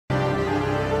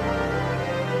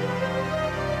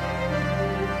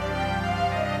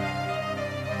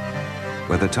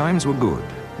Whether times were good,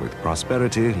 with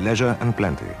prosperity, leisure and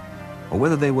plenty, or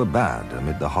whether they were bad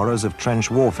amid the horrors of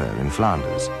trench warfare in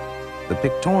Flanders, the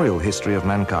pictorial history of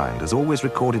mankind has always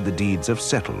recorded the deeds of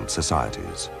settled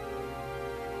societies.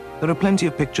 There are plenty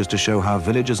of pictures to show how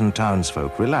villagers and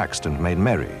townsfolk relaxed and made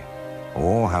merry,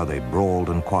 or how they brawled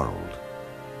and quarreled.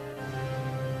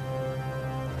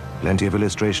 Plenty of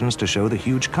illustrations to show the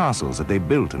huge castles that they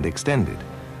built and extended,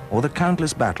 or the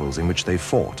countless battles in which they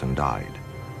fought and died.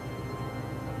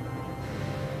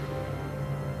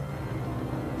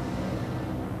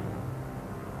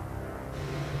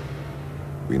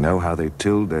 We know how they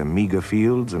tilled their meager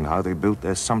fields and how they built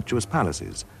their sumptuous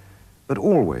palaces. But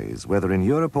always, whether in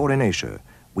Europe or in Asia,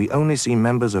 we only see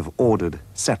members of ordered,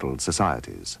 settled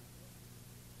societies.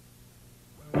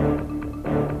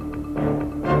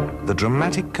 The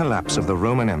dramatic collapse of the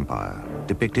Roman Empire,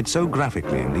 depicted so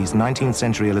graphically in these 19th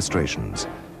century illustrations,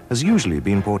 has usually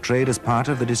been portrayed as part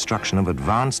of the destruction of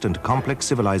advanced and complex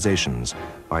civilizations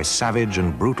by savage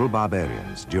and brutal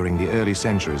barbarians during the early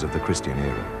centuries of the Christian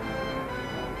era.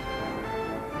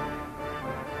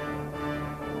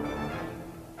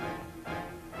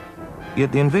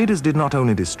 Yet the invaders did not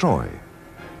only destroy.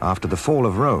 After the fall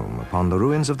of Rome upon the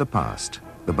ruins of the past,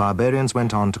 the barbarians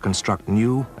went on to construct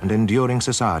new and enduring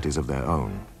societies of their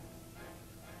own.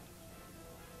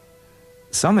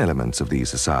 Some elements of these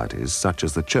societies, such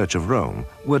as the Church of Rome,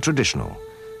 were traditional,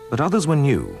 but others were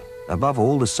new, above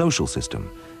all the social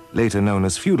system, later known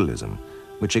as feudalism,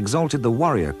 which exalted the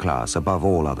warrior class above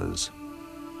all others.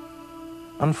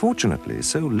 Unfortunately,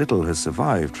 so little has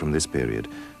survived from this period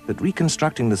that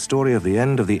reconstructing the story of the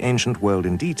end of the ancient world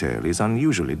in detail is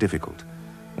unusually difficult.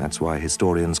 That's why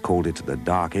historians called it the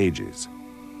Dark Ages.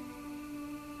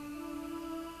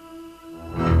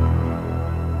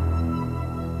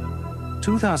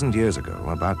 "2,000 years ago,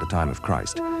 about the time of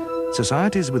Christ,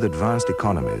 societies with advanced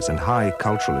economies and high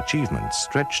cultural achievements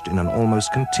stretched in an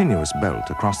almost continuous belt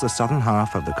across the southern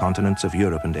half of the continents of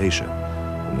Europe and Asia,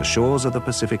 from the shores of the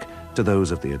Pacific to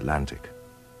those of the Atlantic.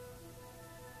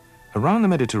 Around the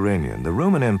Mediterranean, the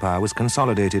Roman Empire was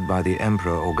consolidated by the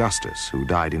Emperor Augustus, who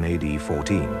died in AD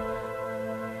 14.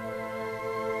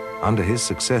 Under his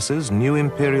successors, new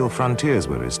imperial frontiers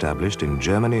were established in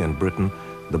Germany and Britain,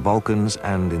 the Balkans,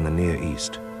 and in the Near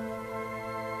East.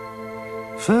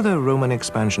 Further Roman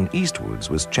expansion eastwards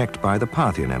was checked by the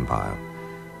Parthian Empire.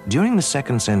 During the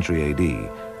 2nd century AD,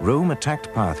 Rome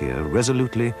attacked Parthia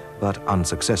resolutely but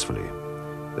unsuccessfully.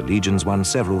 The legions won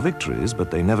several victories, but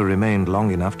they never remained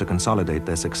long enough to consolidate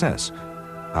their success.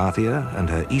 Parthia and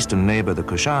her eastern neighbor, the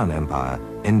Kushan Empire,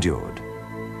 endured.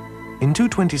 In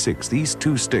 226, these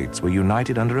two states were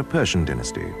united under a Persian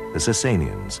dynasty, the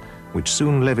Sasanians, which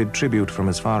soon levied tribute from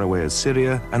as far away as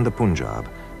Syria and the Punjab,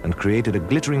 and created a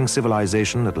glittering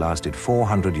civilization that lasted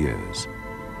 400 years.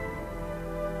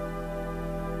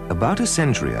 About a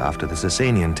century after the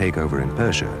Sasanian takeover in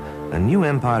Persia, a new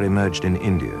empire emerged in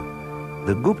India.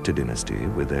 The Gupta dynasty,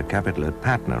 with their capital at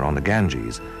Patna on the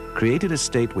Ganges, created a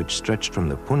state which stretched from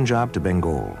the Punjab to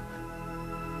Bengal.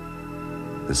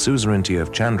 The suzerainty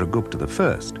of Chandragupta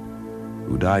I,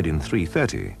 who died in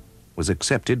 330, was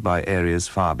accepted by areas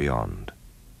far beyond.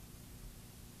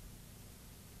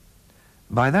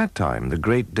 By that time, the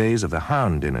great days of the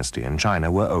Han dynasty in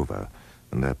China were over,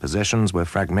 and their possessions were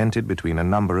fragmented between a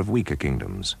number of weaker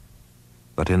kingdoms.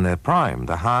 But in their prime,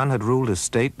 the Han had ruled a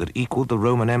state that equaled the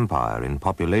Roman Empire in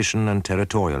population and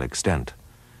territorial extent.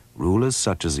 Rulers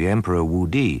such as the Emperor Wu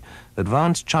Di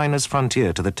advanced China's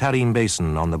frontier to the Tarim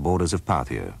Basin on the borders of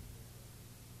Parthia.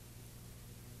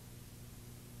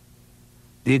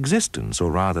 The existence, or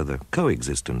rather the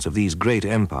coexistence, of these great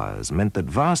empires meant that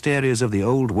vast areas of the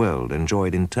old world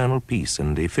enjoyed internal peace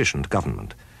and efficient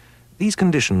government. These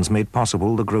conditions made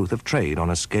possible the growth of trade on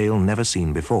a scale never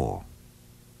seen before.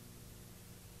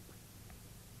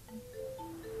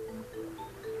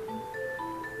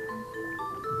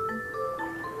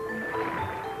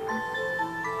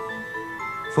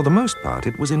 For the most part,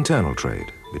 it was internal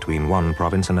trade between one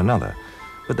province and another,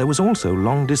 but there was also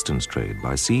long-distance trade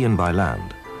by sea and by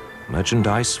land.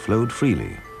 Merchandise flowed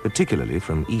freely, particularly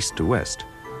from east to west.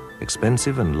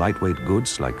 Expensive and lightweight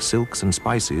goods like silks and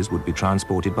spices would be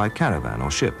transported by caravan or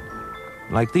ship,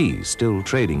 like these still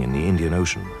trading in the Indian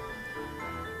Ocean.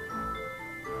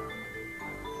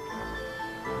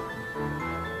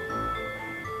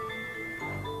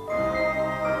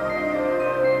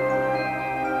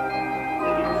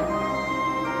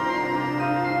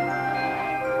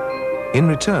 In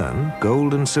return,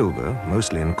 gold and silver,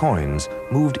 mostly in coins,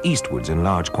 moved eastwards in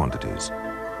large quantities.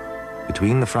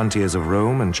 Between the frontiers of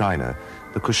Rome and China,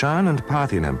 the Kushan and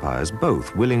Parthian empires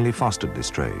both willingly fostered this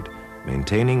trade,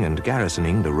 maintaining and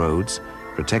garrisoning the roads,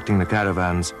 protecting the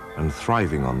caravans and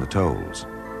thriving on the tolls.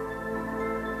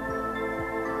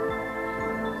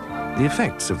 The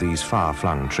effects of these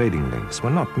far-flung trading links were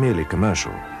not merely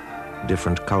commercial.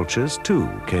 Different cultures, too,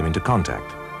 came into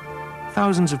contact.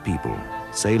 Thousands of people,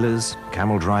 sailors,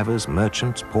 camel drivers,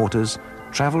 merchants, porters,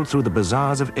 traveled through the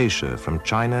bazaars of Asia from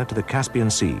China to the Caspian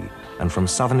Sea and from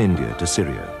southern India to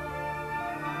Syria.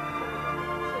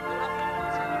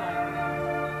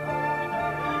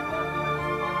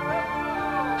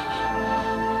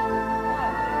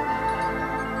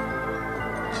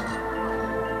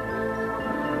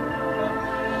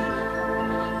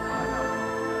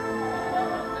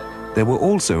 There were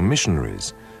also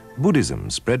missionaries.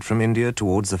 Buddhism spread from India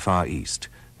towards the Far East.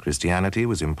 Christianity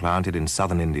was implanted in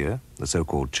southern India, the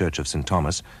so-called Church of St.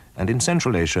 Thomas, and in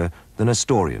Central Asia, the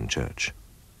Nestorian Church.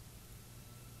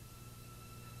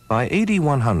 By AD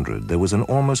 100, there was an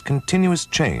almost continuous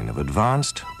chain of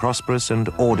advanced, prosperous, and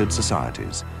ordered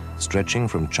societies, stretching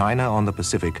from China on the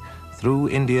Pacific through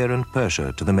India and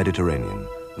Persia to the Mediterranean,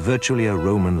 virtually a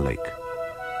Roman lake.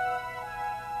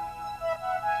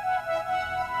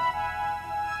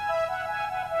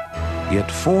 Yet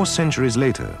 4 centuries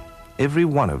later, every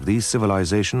one of these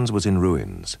civilizations was in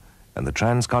ruins, and the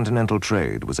transcontinental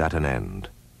trade was at an end.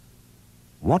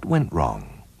 What went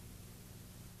wrong?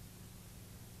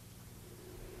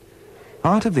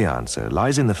 Part of the answer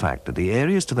lies in the fact that the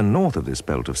areas to the north of this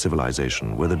belt of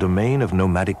civilization were the domain of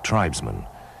nomadic tribesmen.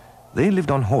 They lived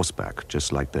on horseback,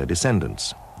 just like their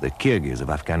descendants, the Kyrgyz of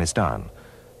Afghanistan,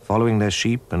 following their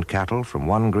sheep and cattle from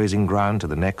one grazing ground to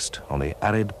the next on the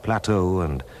arid plateau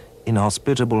and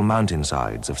inhospitable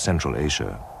mountainsides of Central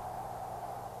Asia.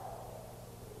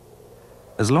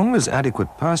 As long as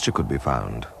adequate pasture could be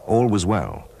found, all was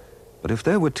well. But if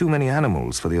there were too many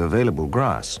animals for the available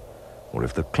grass, or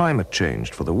if the climate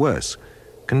changed for the worse,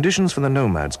 conditions for the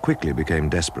nomads quickly became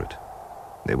desperate.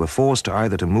 They were forced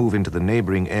either to move into the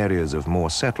neighboring areas of more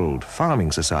settled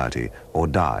farming society or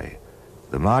die.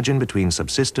 The margin between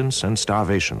subsistence and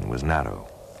starvation was narrow.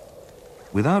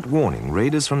 Without warning,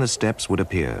 raiders from the steppes would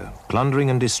appear, plundering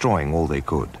and destroying all they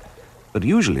could. But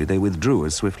usually they withdrew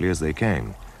as swiftly as they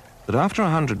came. But after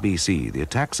 100 BC, the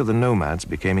attacks of the nomads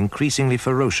became increasingly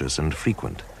ferocious and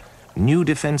frequent. New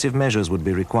defensive measures would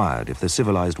be required if the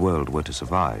civilized world were to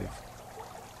survive.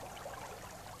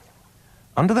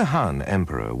 Under the Han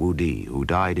Emperor Wu Di, who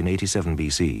died in 87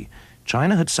 BC,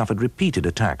 China had suffered repeated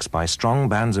attacks by strong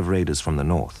bands of raiders from the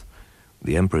north.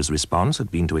 The emperor's response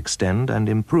had been to extend and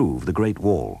improve the Great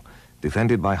Wall,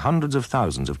 defended by hundreds of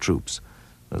thousands of troops.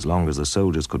 As long as the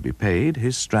soldiers could be paid,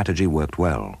 his strategy worked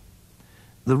well.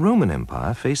 The Roman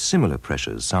Empire faced similar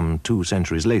pressures some 2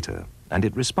 centuries later, and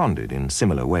it responded in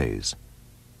similar ways.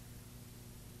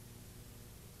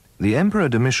 The Emperor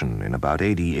Domitian, in about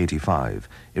AD 85,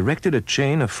 erected a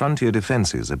chain of frontier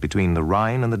defenses between the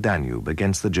Rhine and the Danube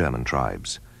against the German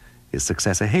tribes. His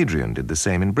successor Hadrian did the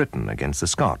same in Britain against the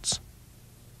Scots.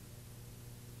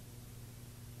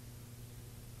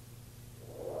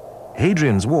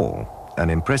 Hadrian's Wall, an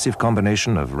impressive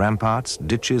combination of ramparts,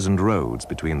 ditches and roads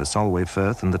between the Solway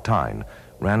Firth and the Tyne,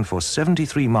 ran for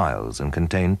 73 miles and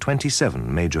contained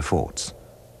 27 major forts.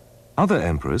 Other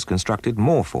emperors constructed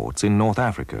more forts in North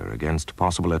Africa against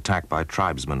possible attack by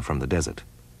tribesmen from the desert.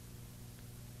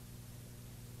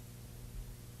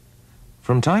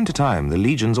 From time to time, the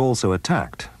legions also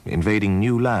attacked, invading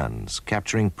new lands,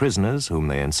 capturing prisoners whom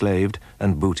they enslaved,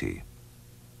 and booty.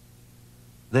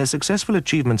 Their successful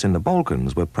achievements in the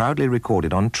Balkans were proudly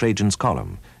recorded on Trajan's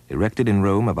Column, erected in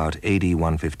Rome about AD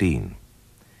 115.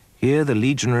 Here the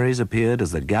legionaries appeared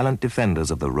as the gallant defenders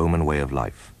of the Roman way of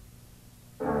life.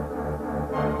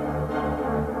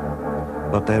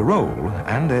 But their role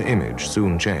and their image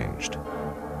soon changed.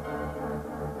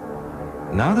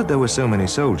 Now that there were so many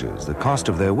soldiers, the cost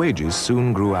of their wages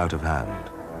soon grew out of hand.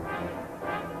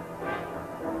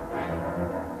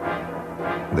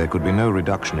 There could be no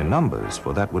reduction in numbers,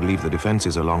 for that would leave the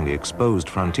defenses along the exposed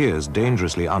frontiers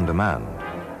dangerously undermanned.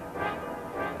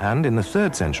 And in the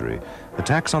 3rd century,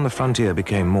 attacks on the frontier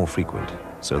became more frequent,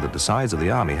 so that the size of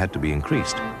the army had to be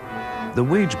increased. The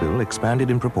wage bill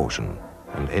expanded in proportion,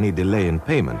 and any delay in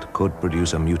payment could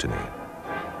produce a mutiny.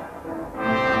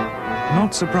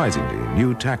 Not surprisingly,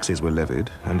 new taxes were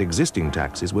levied, and existing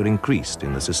taxes were increased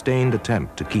in the sustained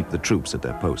attempt to keep the troops at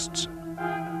their posts.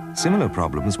 Similar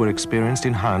problems were experienced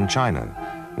in Han China,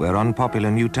 where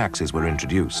unpopular new taxes were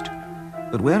introduced.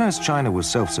 But whereas China was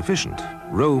self-sufficient,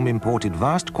 Rome imported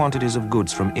vast quantities of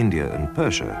goods from India and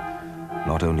Persia,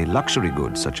 not only luxury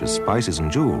goods such as spices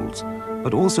and jewels,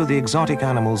 but also the exotic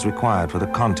animals required for the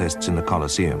contests in the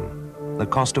Colosseum. The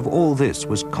cost of all this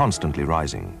was constantly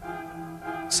rising.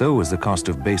 So was the cost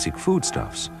of basic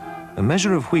foodstuffs. A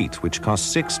measure of wheat which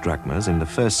cost 6 drachmas in the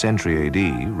 1st century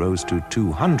AD rose to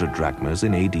 200 drachmas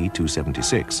in AD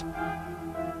 276,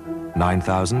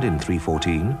 9,000 in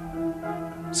 314,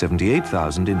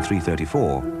 78,000 in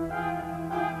 334,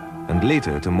 and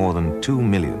later to more than 2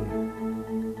 million.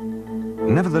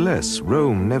 Nevertheless,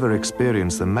 Rome never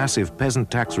experienced the massive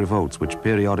peasant tax revolts which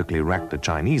periodically racked the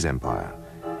Chinese Empire.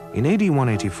 In AD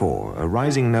 184, a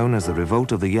rising known as the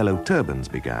Revolt of the Yellow Turbans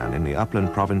began in the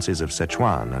upland provinces of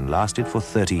Sichuan and lasted for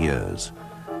 30 years.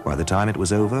 By the time it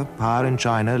was over, power in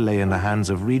China lay in the hands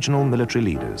of regional military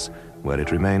leaders, where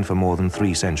it remained for more than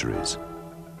 3 centuries.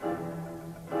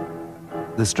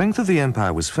 The strength of the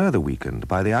empire was further weakened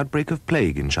by the outbreak of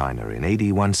plague in China in AD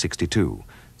 162,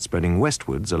 spreading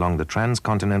westwards along the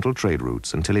transcontinental trade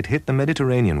routes until it hit the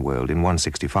Mediterranean world in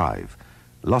 165.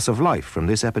 Loss of life from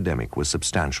this epidemic was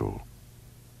substantial.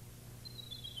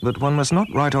 But one must not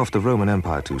write off the Roman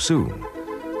Empire too soon.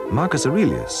 Marcus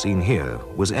Aurelius, seen here,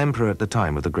 was emperor at the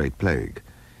time of the Great Plague.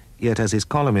 Yet, as his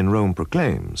column in Rome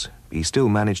proclaims, he still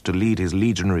managed to lead his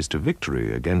legionaries to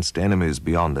victory against enemies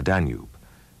beyond the Danube.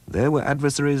 There were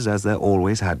adversaries as there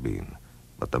always had been,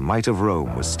 but the might of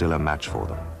Rome was still a match for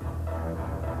them.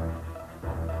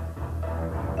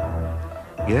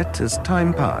 Yet, as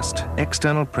time passed,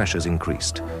 external pressures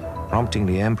increased, prompting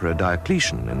the Emperor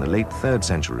Diocletian in the late 3rd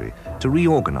century to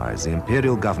reorganize the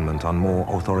imperial government on more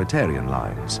authoritarian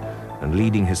lines, and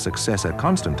leading his successor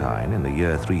Constantine in the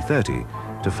year 330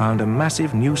 to found a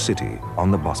massive new city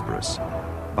on the Bosporus,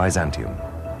 Byzantium,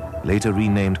 later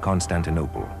renamed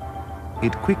Constantinople.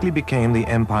 It quickly became the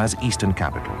empire's eastern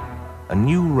capital, a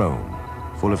new Rome,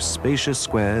 full of spacious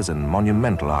squares and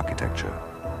monumental architecture.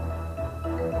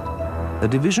 A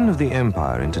division of the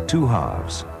empire into 2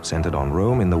 halves, centered on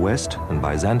Rome in the west and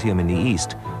Byzantium in the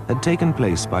east, had taken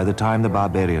place by the time the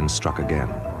barbarians struck again.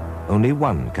 Only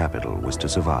one capital was to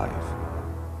survive.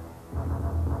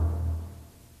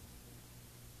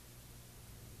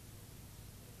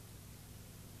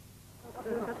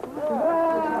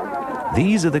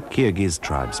 These are the Kyrgyz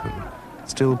tribesmen,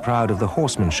 still proud of the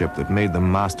horsemanship that made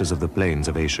them masters of the plains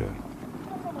of Asia.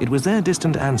 It was their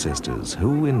distant ancestors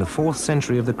who, in the 4th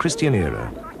century of the Christian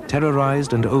era,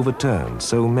 terrorized and overturned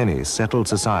so many settled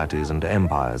societies and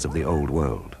empires of the Old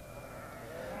World.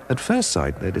 At first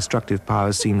sight, their destructive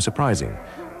powers seem surprising,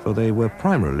 for they were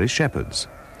primarily shepherds.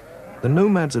 The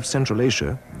nomads of Central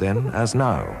Asia, then as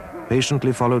now,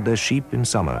 patiently followed their sheep in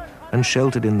summer and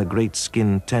sheltered in the great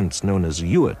skin tents known as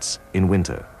yurts in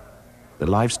winter, the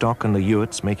livestock and the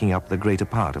yurts making up the greater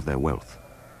part of their wealth.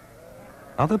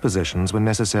 Other possessions were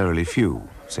necessarily few,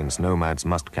 since nomads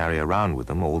must carry around with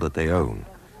them all that they own.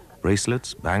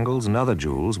 Bracelets, bangles, and other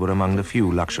jewels were among the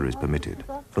few luxuries permitted,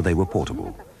 for they were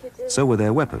portable. So were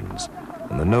their weapons,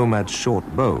 and the nomads' short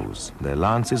bows, their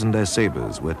lances and their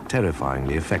sabers were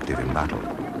terrifyingly effective in battle.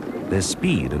 Their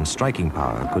speed and striking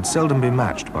power could seldom be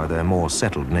matched by their more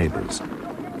settled neighbors.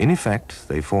 In effect,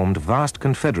 they formed vast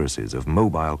confederacies of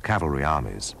mobile cavalry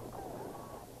armies.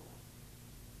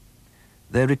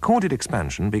 Their recorded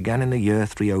expansion began in the year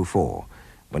 304,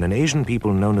 when an Asian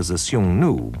people known as the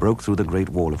Xiongnu broke through the Great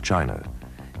Wall of China.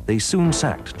 They soon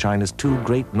sacked China's 2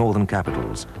 great northern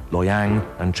capitals, Luoyang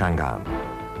and Chang'an.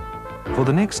 For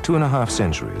the next 2.5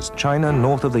 centuries, China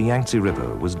north of the Yangtze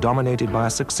River was dominated by a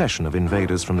succession of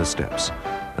invaders from the steppes,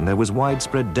 and there was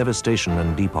widespread devastation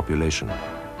and depopulation.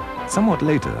 Somewhat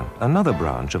later, another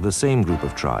branch of the same group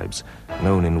of tribes,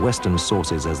 known in Western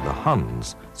sources as the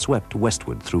Huns, swept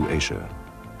westward through Asia.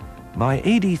 By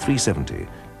AD 370,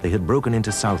 they had broken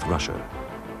into South Russia.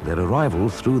 Their arrival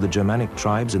threw the Germanic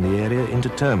tribes in the area into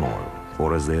turmoil,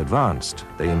 for as they advanced,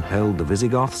 they impelled the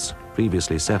Visigoths,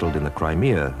 previously settled in the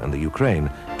Crimea and the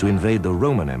Ukraine, to invade the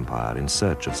Roman Empire in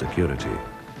search of security.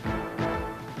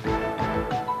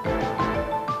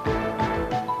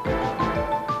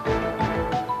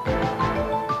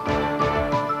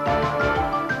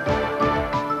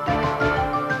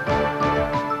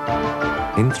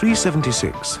 In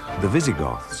 376, the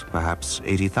Visigoths, perhaps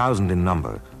 80,000 in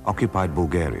number, occupied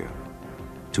Bulgaria.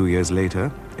 2 years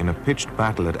later, in a pitched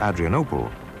battle at Adrianople,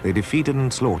 they defeated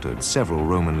and slaughtered several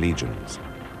Roman legions.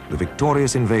 The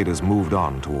victorious invaders moved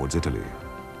on towards Italy.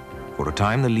 For a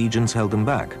time, the legions held them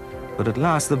back, but at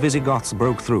last the Visigoths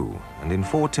broke through, and in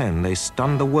 410 they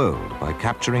stunned the world by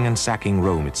capturing and sacking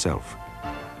Rome itself.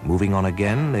 Moving on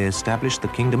again, they established the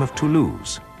Kingdom of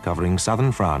Toulouse, covering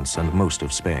southern France and most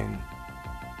of Spain.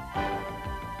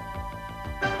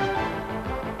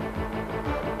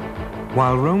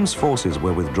 While Rome's forces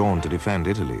were withdrawn to defend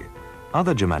Italy,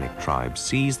 other Germanic tribes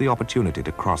seized the opportunity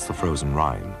to cross the frozen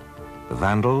Rhine. The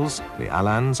Vandals, the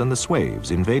Alans, and the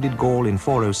Sueves invaded Gaul in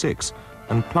 406,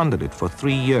 and plundered it for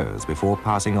 3 years before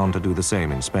passing on to do the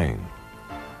same in Spain.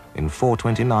 In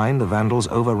 429, the Vandals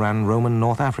overran Roman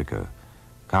North Africa.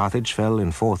 Carthage fell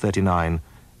in 439,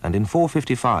 and in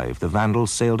 455 the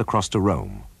Vandals sailed across to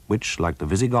Rome, which, like the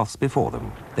Visigoths before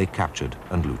them, they captured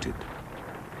and looted.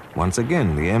 Once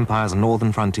again, the empire's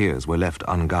northern frontiers were left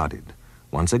unguarded.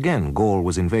 Once again, Gaul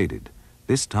was invaded,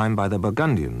 this time by the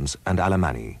Burgundians and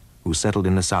Alemanni, who settled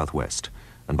in the southwest,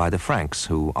 and by the Franks,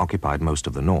 who occupied most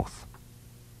of the north.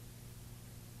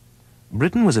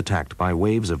 Britain was attacked by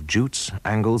waves of Jutes,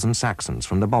 Angles, and Saxons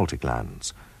from the Baltic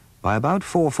lands. By about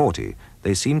 440,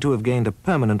 they seemed to have gained a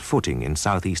permanent footing in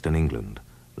southeastern England.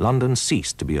 London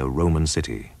ceased to be a Roman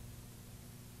city.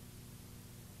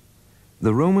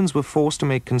 The Romans were forced to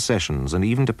make concessions and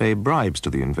even to pay bribes to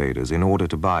the invaders in order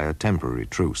to buy a temporary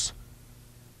truce.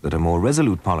 That a more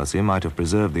resolute policy might have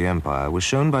preserved the empire was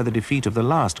shown by the defeat of the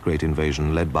last great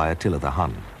invasion led by Attila the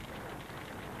Hun.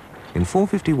 In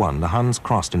 451, the Huns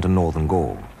crossed into northern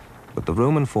Gaul, but the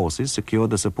Roman forces secured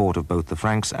the support of both the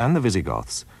Franks and the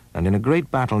Visigoths, and in a great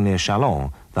battle near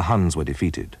Chalons, the Huns were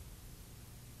defeated.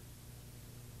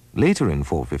 Later in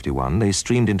 451, they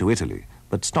streamed into Italy,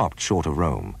 but stopped short of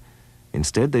Rome.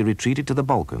 Instead, they retreated to the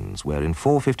Balkans, where in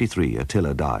 453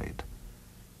 Attila died.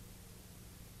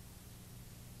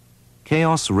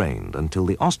 Chaos reigned until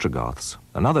the Ostrogoths,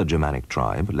 another Germanic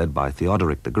tribe led by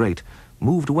Theodoric the Great,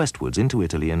 moved westwards into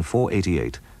Italy in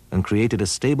 488 and created a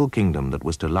stable kingdom that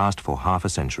was to last for half a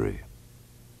century.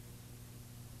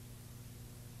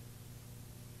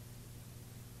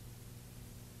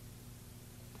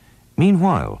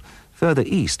 Meanwhile, further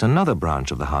east, another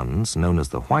branch of the Huns, known as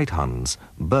the White Huns,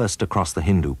 burst across the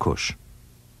Hindu Kush.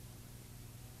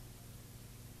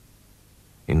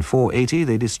 In 480,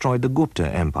 they destroyed the Gupta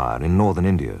Empire in northern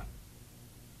India.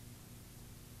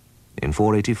 In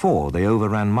 484, they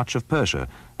overran much of Persia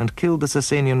and killed the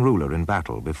Sasanian ruler in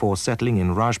battle before settling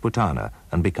in Rajputana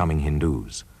and becoming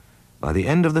Hindus. By the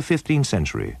end of the 15th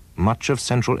century, much of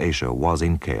Central Asia was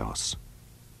in chaos.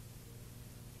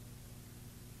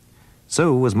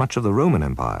 So was much of the Roman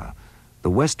Empire. The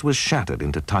West was shattered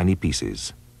into tiny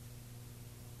pieces.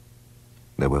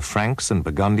 There were Franks and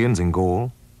Burgundians in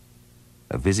Gaul,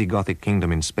 a Visigothic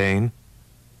kingdom in Spain,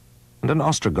 and an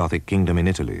Ostrogothic kingdom in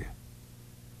Italy.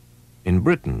 In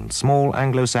Britain, small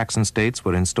Anglo-Saxon states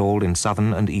were installed in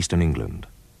southern and eastern England.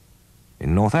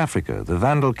 In North Africa, the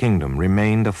Vandal kingdom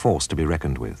remained a force to be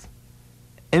reckoned with.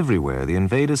 Everywhere, the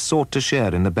invaders sought to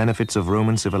share in the benefits of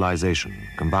Roman civilization,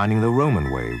 combining the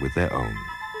Roman way with their own.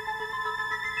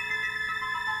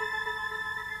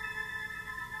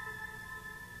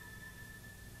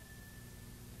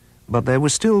 But there were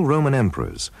still Roman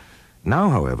emperors. Now,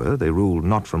 however, they ruled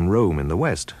not from Rome in the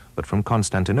west, but from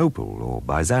Constantinople, or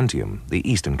Byzantium, the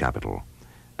eastern capital.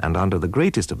 And under the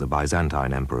greatest of the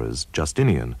Byzantine emperors,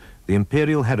 Justinian, the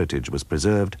imperial heritage was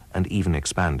preserved and even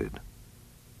expanded.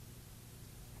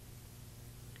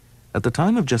 At the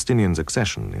time of Justinian's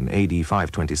accession in AD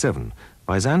 527,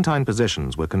 Byzantine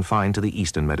possessions were confined to the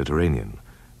eastern Mediterranean.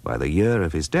 By the year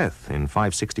of his death, in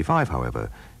 565, however,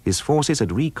 his forces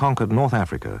had reconquered North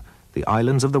Africa, the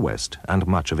islands of the west, and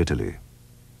much of Italy.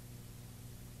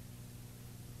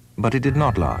 But it did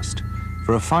not last.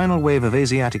 For a final wave of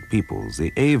Asiatic peoples,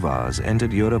 the Avars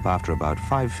entered Europe after about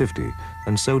 550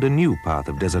 and sowed a new path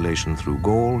of desolation through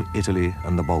Gaul, Italy,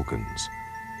 and the Balkans.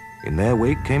 In their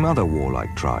wake came other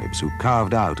warlike tribes who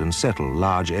carved out and settled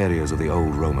large areas of the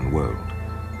old Roman world.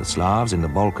 The Slavs in the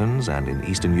Balkans and in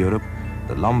Eastern Europe,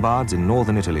 the Lombards in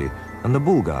northern Italy, and the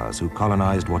Bulgars who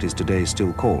colonized what is today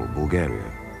still called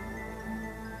Bulgaria.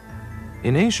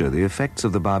 In Asia, the effects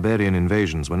of the barbarian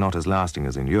invasions were not as lasting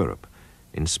as in Europe.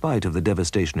 In spite of the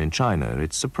devastation in China,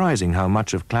 it's surprising how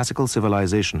much of classical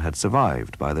civilization had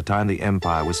survived by the time the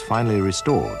empire was finally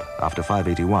restored after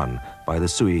 581 by the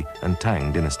Sui and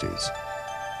Tang dynasties.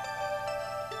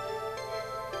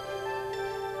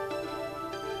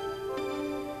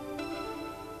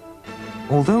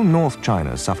 Although North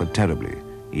China suffered terribly,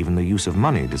 even the use of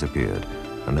money disappeared,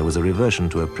 and there was a reversion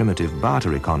to a primitive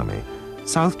barter economy,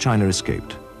 South China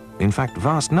escaped. In fact,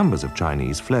 vast numbers of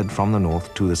Chinese fled from the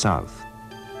north to the south.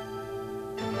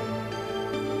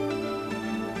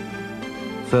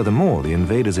 Furthermore, the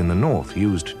invaders in the north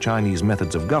used Chinese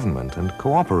methods of government and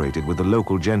cooperated with the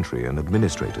local gentry and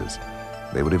administrators.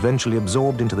 They were eventually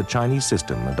absorbed into the Chinese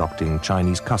system, adopting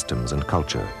Chinese customs and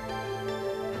culture.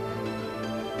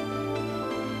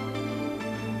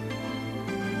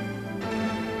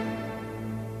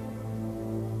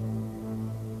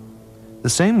 The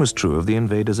same was true of the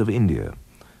invaders of India.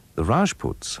 The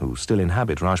Rajputs, who still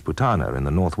inhabit Rajputana in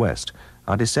the northwest,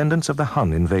 are descendants of the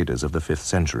Han invaders of the 5th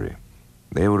century.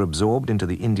 They were absorbed into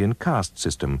the Indian caste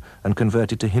system and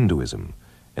converted to Hinduism,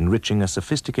 enriching a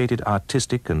sophisticated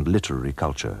artistic and literary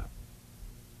culture.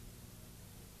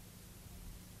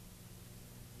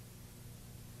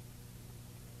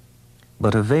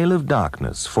 But a veil of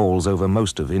darkness falls over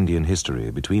most of Indian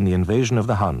history between the invasion of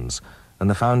the Huns and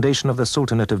the foundation of the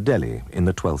Sultanate of Delhi in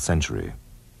the 12th century.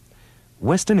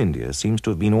 Western India seems to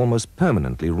have been almost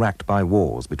permanently racked by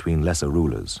wars between lesser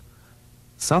rulers.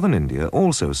 Southern India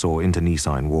also saw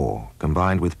internecine war,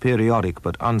 combined with periodic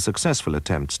but unsuccessful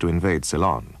attempts to invade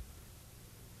Ceylon.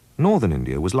 Northern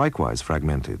India was likewise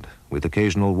fragmented, with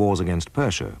occasional wars against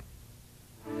Persia.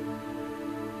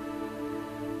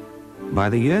 By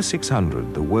the year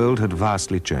 600, the world had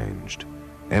vastly changed.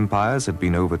 Empires had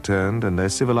been overturned and their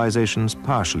civilizations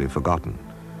partially forgotten.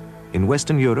 In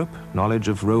Western Europe, knowledge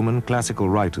of Roman classical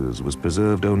writers was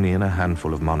preserved only in a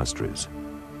handful of monasteries.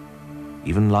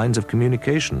 Even lines of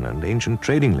communication and ancient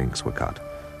trading links were cut.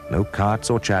 No carts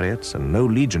or chariots and no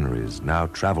legionaries now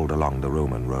traveled along the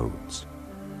Roman roads.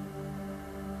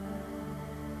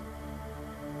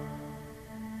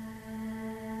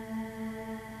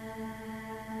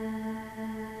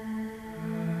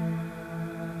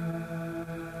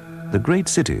 The great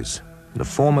cities, the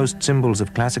foremost symbols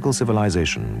of classical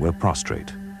civilization, were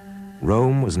prostrate.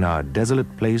 Rome was now a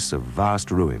desolate place of vast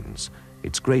ruins,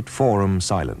 its great forum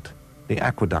silent, the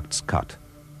aqueducts cut,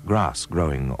 grass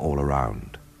growing all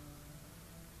around.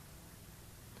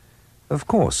 Of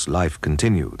course, life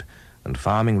continued, and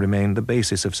farming remained the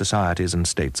basis of societies and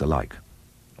states alike.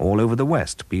 All over the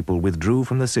West, people withdrew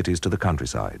from the cities to the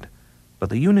countryside. But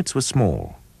the units were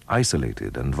small,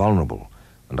 isolated, and vulnerable,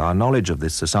 and our knowledge of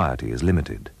this society is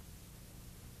limited.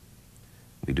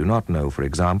 We do not know, for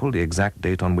example, the exact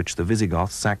date on which the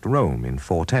Visigoths sacked Rome in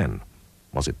 410.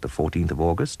 Was it the 14th of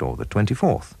August or the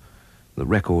 24th? The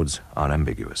records are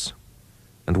ambiguous.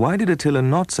 And why did Attila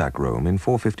not sack Rome in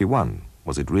 451?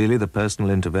 Was it really the personal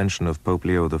intervention of Pope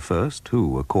Leo I,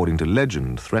 who, according to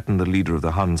legend, threatened the leader of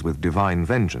the Huns with divine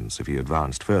vengeance if he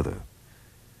advanced further?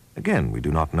 Again, we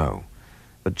do not know.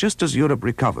 But just as Europe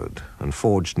recovered and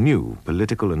forged new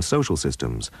political and social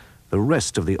systems, the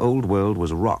rest of the old world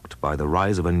was rocked by the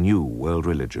rise of a new world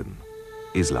religion,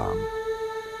 Islam.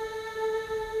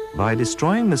 By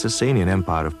destroying the Sasanian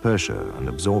Empire of Persia and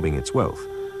absorbing its wealth,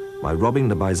 by robbing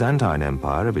the Byzantine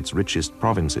Empire of its richest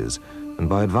provinces, and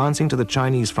by advancing to the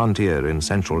Chinese frontier in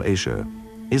Central Asia,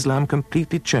 Islam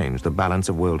completely changed the balance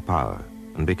of world power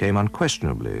and became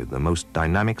unquestionably the most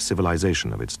dynamic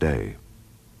civilization of its day.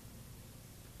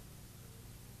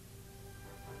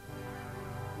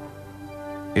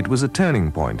 It was a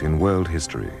turning point in world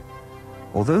history.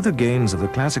 Although the gains of the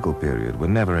classical period were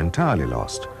never entirely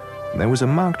lost, there was a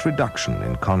marked reduction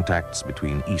in contacts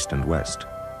between East and West.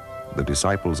 The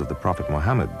disciples of the Prophet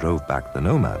Muhammad drove back the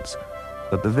nomads,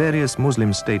 but the various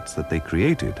Muslim states that they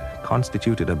created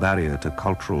constituted a barrier to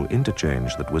cultural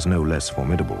interchange that was no less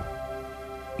formidable.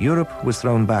 Europe was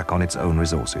thrown back on its own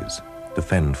resources, to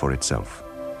fend for itself.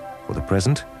 For the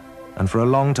present, and for a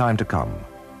long time to come,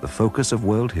 the focus of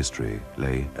world history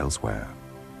lay elsewhere.